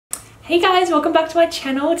Hey guys, welcome back to my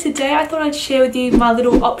channel. Today I thought I'd share with you my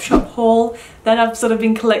little op shop haul that I've sort of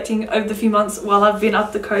been collecting over the few months while I've been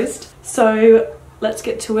up the coast. So let's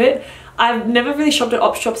get to it. I've never really shopped at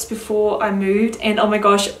op shops before I moved, and oh my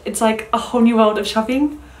gosh, it's like a whole new world of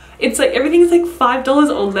shopping. It's like everything's like $5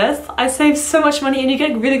 or less. I saved so much money and you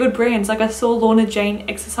get really good brands. Like I saw Lorna Jane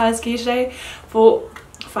exercise gear today for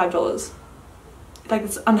 $5. Like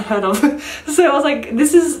it's unheard of. So I was like,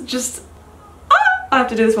 this is just, I have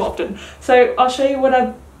to do this more often. So I'll show you what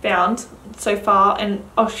I've found so far, and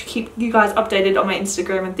I'll keep you guys updated on my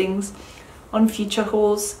Instagram and things on future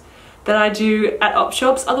hauls that I do at op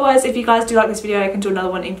shops. Otherwise, if you guys do like this video, I can do another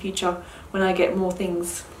one in future when I get more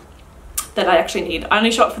things that I actually need. I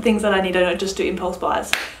only shop for things that I need, I don't just do impulse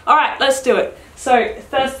buys. Alright, let's do it. So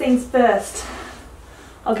first things first,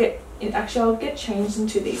 I'll get changed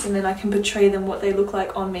into these and then I can portray them what they look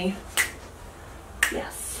like on me.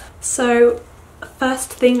 Yes. So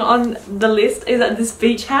first thing on the list is that this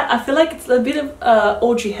beach hat. I feel like it's a bit of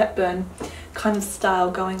Audrey Hepburn kind of style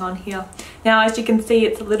going on here. Now as you can see,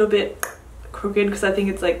 it's a little bit crooked because I think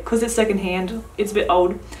it's like, because it's secondhand, it's a bit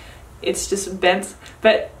old, it's just bent,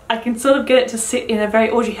 but I can sort of get it to sit in a very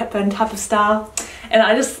Audrey Hepburn type of style, and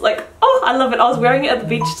I just like, oh, I love it. I was wearing it at the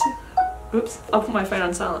beach oops, I'll put my phone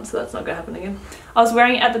on silent so that's not gonna happen again. I was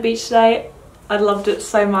wearing it at the beach today. I loved it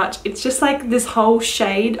so much. It's just like this whole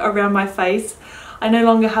shade around my face. I no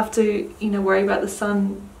longer have to, you know, worry about the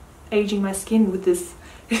sun aging my skin with this.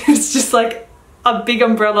 It's just like a big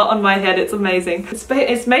umbrella on my head. It's amazing.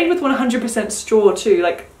 It's made with 100% straw too,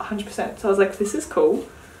 like 100%. So I was like, this is cool.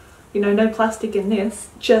 You know, no plastic in this,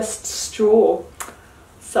 just straw.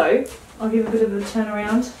 So I'll give a bit of a turn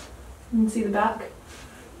around. You can see the back,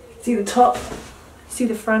 see the top, see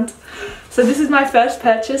the front. So this is my first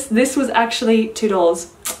purchase. This was actually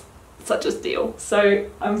 $2. Such a steal. So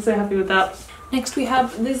I'm so happy with that. Next we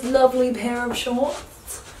have this lovely pair of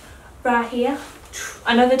shorts right here.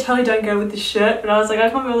 I know they totally don't go with the shirt, but I was like, I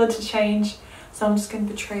can't be bothered to change, so I'm just going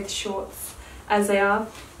to portray the shorts as they are.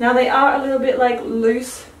 Now they are a little bit like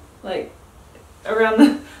loose, like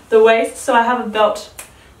around the waist, so I have a belt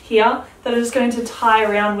here that I'm just going to tie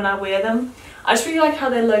around when I wear them. I just really like how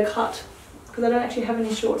they're low cut, because I don't actually have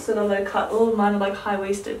any shorts that are low cut. All of mine are like high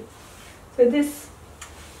waisted. So this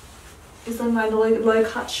is on my low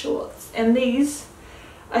cut shorts, and these,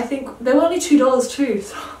 I think they were only $2 too,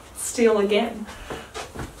 so steal again.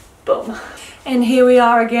 Boom. And here we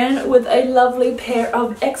are again with a lovely pair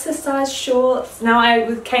of exercise shorts. Now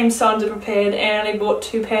I came so underprepared and I bought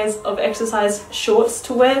 2 pairs of exercise shorts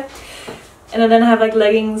to wear, and then I have like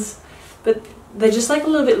leggings, but they're just like a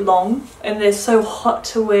little bit long and they're so hot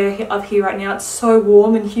to wear up here right now. It's so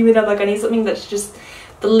warm and humid. I'm like, I need something that's just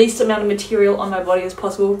the least amount of material on my body as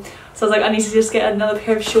possible. So I was like, I need to just get another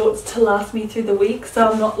pair of shorts to last me through the week, so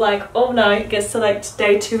I'm not like, oh no, it gets to like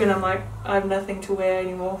day 2 and I'm like, I have nothing to wear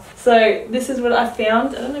anymore. So this is what I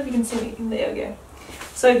found. I don't know if you can see me. There we go.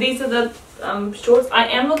 So these are the shorts. I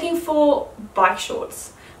am looking for bike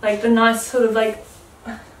shorts, like the nice sort of like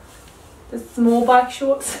the small bike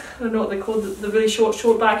shorts. I don't know what they're called, the really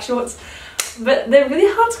short bike shorts, but they're really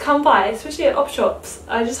hard to come by, especially at op shops.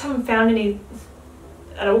 I just haven't found any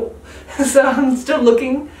at all. So I'm still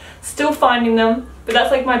looking, still finding them, but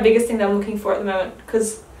that's like my biggest thing that I'm looking for at the moment,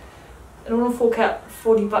 because I don't want to fork out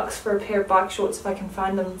 $40 for a pair of bike shorts if I can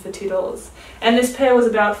find them for $2. And this pair was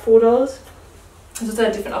about $4. This was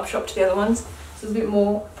at a different op shop to the other ones, so it's a bit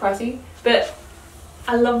more pricey, but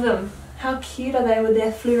I love them. How cute are they with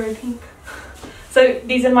their fluoro pink? So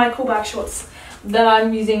these are my cool bike shorts that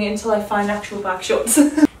I'm using until I find actual bike shorts.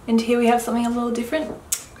 And here we have something a little different.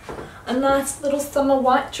 A nice little summer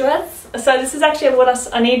white dress. So this is actually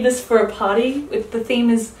what I need this for a party. The theme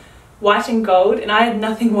is white and gold, and I had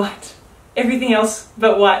nothing white. Everything else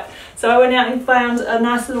but white. So I went out and found a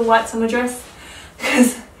nice little white summer dress,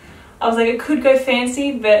 because I was like, it could go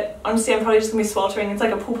fancy, but honestly I'm probably just gonna be sweltering. It's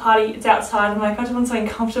like a pool party, it's outside, I'm like, I just want something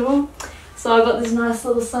comfortable. So I got this nice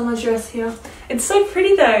little summer dress here. It's so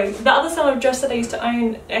pretty though. The other summer dress that I used to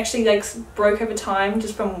own actually like broke over time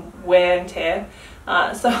just from wear and tear.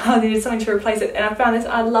 So I needed something to replace it, and I found this.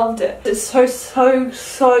 I loved it. It's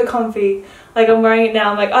so comfy. Like I'm wearing it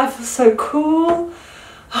now, I'm like, I feel so cool.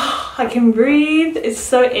 I can breathe. It's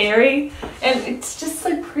so airy and it's just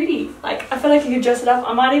so pretty. Like I feel like you could dress it up.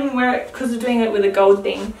 I might even wear it because we're doing it with a gold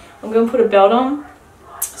thing. I'm going to put a belt on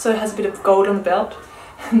so it has a bit of gold on the belt,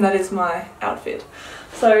 and that is my outfit.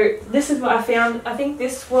 So this is what I found. I think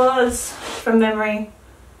this was, from memory,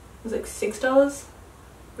 it was like $6,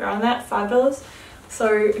 around that, $5.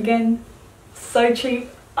 So again, so cheap,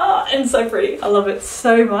 and so pretty. I love it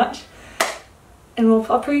so much. And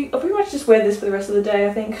I'll pretty much just wear this for the rest of the day,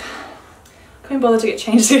 I think. couldn't bother to get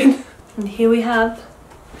changed soon. And here we have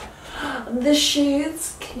the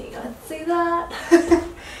shoes. Can you guys see that?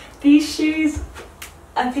 These shoes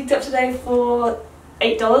I picked up today for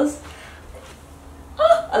 $8.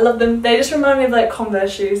 Oh, I love them. They just remind me of like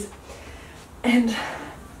Converse shoes. And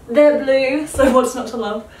they're blue, so what's not to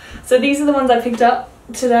love? So these are the ones I picked up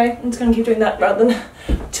today. I'm just going to keep doing that rather than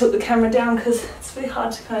tilt the camera down because it's really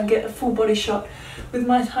hard to kind of get a full body shot with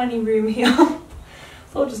my tiny room here.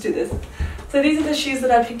 So I'll just do this. So these are the shoes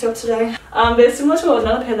that I picked up today. They're similar to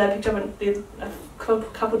another pair that I picked up a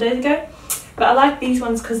couple days ago. But I like these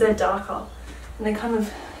ones because they're darker and they kind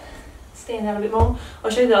of stand out a bit more.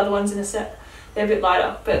 I'll show you the other ones in a sec. They're a bit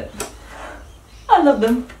lighter, but I love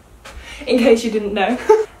them, in case you didn't know.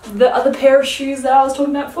 The other pair of shoes that I was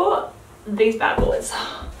talking about before, these bad boys,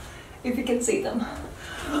 if you can see them.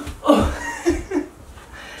 Oh.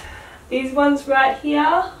 These ones right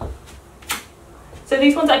here. So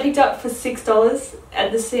these ones I picked up for $6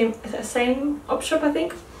 at the same op shop, I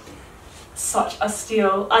think. Such a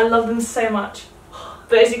steal. I love them so much.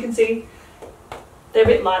 But as you can see, they're a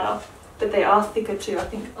bit lighter, but they are thicker too, I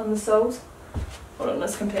think, on the soles. Hold on,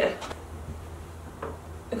 let's compare.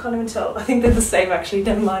 I can't even tell. I think they're the same actually,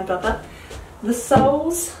 never mind about that. The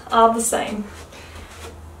soles are the same.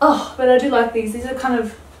 Oh, but I do like these. These are kind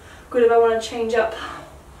of good if I want to change up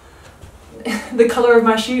the colour of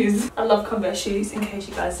my shoes. I love Converse shoes, in case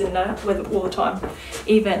you guys didn't know. I wear them all the time,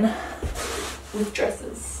 even with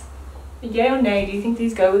dresses. Yay or nay, do you think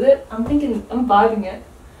these go with it? I'm thinking, I'm vibing it.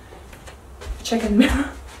 Check in the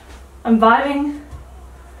mirror. I'm vibing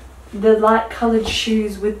the light coloured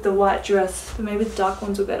shoes with the white dress, but maybe the dark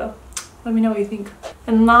ones were better. Let me know what you think.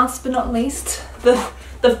 And last but not least,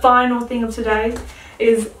 the final thing of today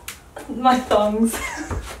is my thongs.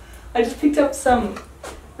 I just picked up some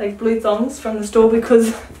like blue thongs from the store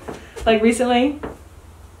because like recently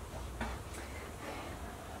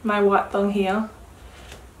my white thong here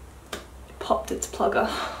popped its plugger,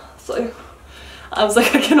 so I was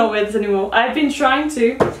like, I cannot wear this anymore. I've been trying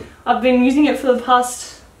to. I've been using it for the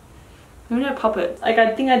past, when did I pop it? Like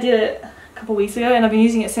I think I did it a couple weeks ago and I've been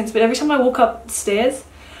using it since, but every time I walk upstairs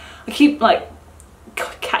I keep like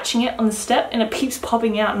catching it on the step and it keeps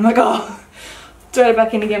popping out. I'm like, oh, throw it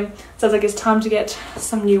back in again. So I was like, it's time to get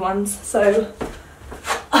some new ones. So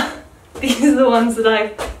these are the ones that I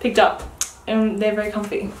picked up and they're very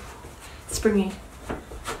comfy, springy.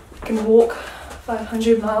 I can walk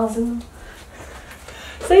 500 miles in them.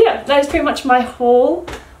 So yeah, that is pretty much my haul.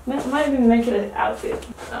 Might even make it an outfit.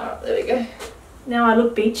 Alright, there we go. Now I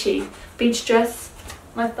look beachy. Beach dress,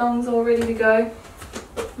 my thongs all ready to go.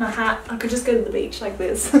 My hat, I could just go to the beach like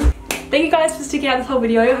this. Thank you guys for sticking out this whole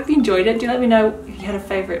video. I hope you enjoyed it. Do let me know if you had a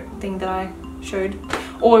favourite thing that I showed.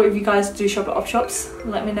 Or if you guys do shop at op shops,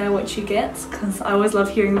 let me know what you get. Because I always love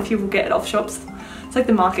hearing what people get at op shops. It's like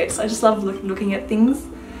the markets. I just love looking at things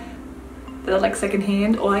that are like second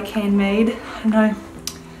hand or like handmade. I don't know.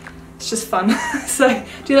 It's just fun. So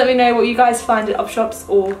do let me know what you guys find at op shops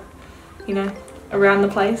or, you know, around the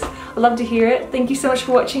place. I'd love to hear it. Thank you so much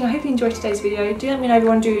for watching. I hope you enjoyed today's video. Do let me know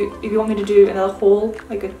if you want me to do another haul,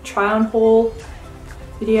 like a try on haul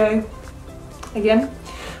video again.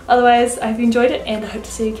 Otherwise, I hope you enjoyed it and I hope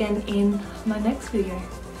to see you again in my next video.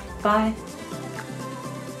 Bye.